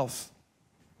mental health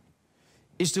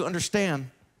is to understand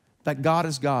that God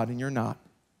is God and you're not.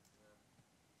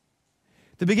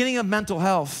 The beginning of mental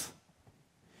health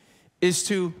is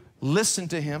to listen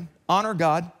to Him, honor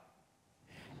God,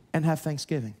 and have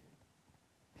thanksgiving.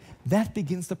 That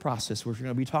begins the process we're going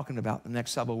to be talking about in the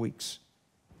next several weeks,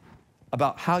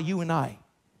 about how you and I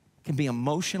can be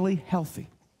emotionally healthy,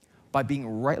 by being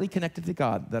rightly connected to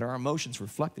God, that our emotions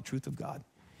reflect the truth of God.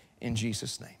 In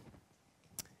Jesus' name.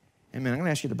 Amen. I'm going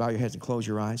to ask you to bow your heads and close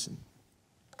your eyes. And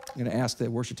I'm going to ask the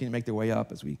worship team to make their way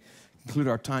up as we conclude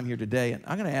our time here today. And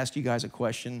I'm going to ask you guys a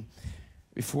question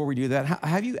before we do that.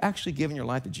 Have you actually given your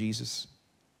life to Jesus?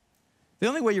 The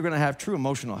only way you're going to have true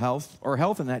emotional health, or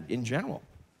health in that in general,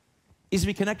 is to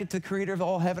be connected to the creator of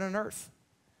all heaven and earth.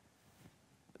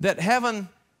 That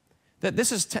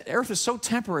earth is so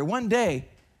temporary. One day,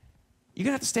 you're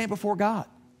going to have to stand before God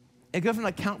and give him an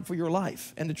account for your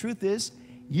life. And the truth is,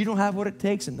 you don't have what it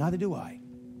takes, and neither do I.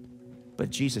 But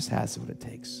Jesus has what it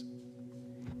takes.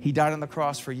 He died on the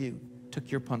cross for you,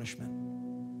 took your punishment,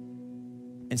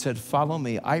 and said, follow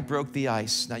me. I broke the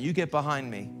ice. Now you get behind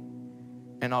me,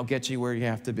 and I'll get you where you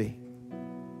have to be.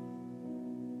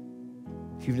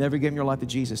 If you've never given your life to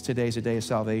Jesus, today is a day of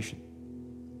salvation.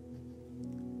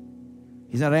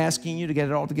 He's not asking you to get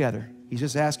it all together. He's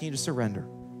just asking you to surrender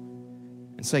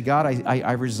and say, God,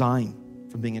 I resign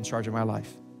from being in charge of my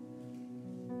life.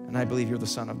 And I believe you're the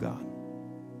Son of God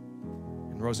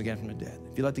and rose again from the dead.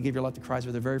 If you'd like to give your life to Christ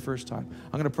for the very first time,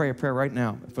 I'm going to pray a prayer right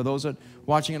now. For those that are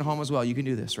watching at home as well, you can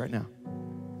do this right now.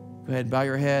 Go ahead and bow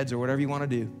your heads or whatever you want to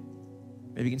do.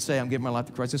 Maybe you can say, I'm giving my life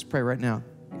to Christ. Just pray right now.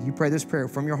 You pray this prayer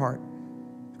from your heart.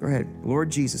 Go ahead.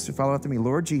 Lord Jesus, follow after me.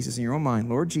 Lord Jesus, in your own mind.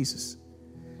 Lord Jesus,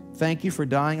 thank you for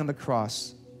dying on the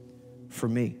cross for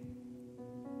me.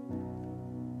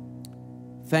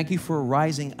 Thank you for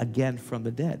rising again from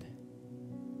the dead.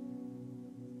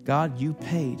 God, you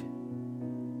paid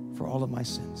for all of my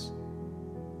sins.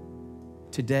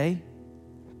 Today,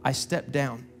 I step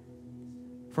down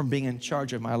from being in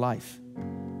charge of my life.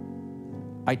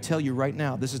 I tell you right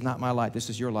now, this is not my life. This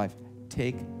is your life.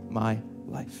 Take my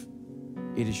life.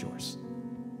 It is yours.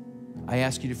 I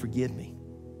ask you to forgive me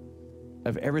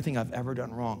of everything I've ever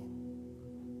done wrong,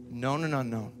 known and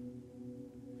unknown,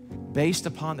 based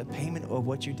upon the payment of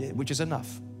what you did, which is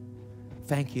enough.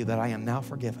 Thank you that I am now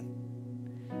forgiven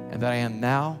and that I am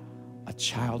now a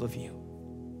child of you.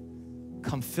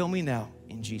 Come fill me now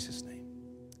in Jesus' name.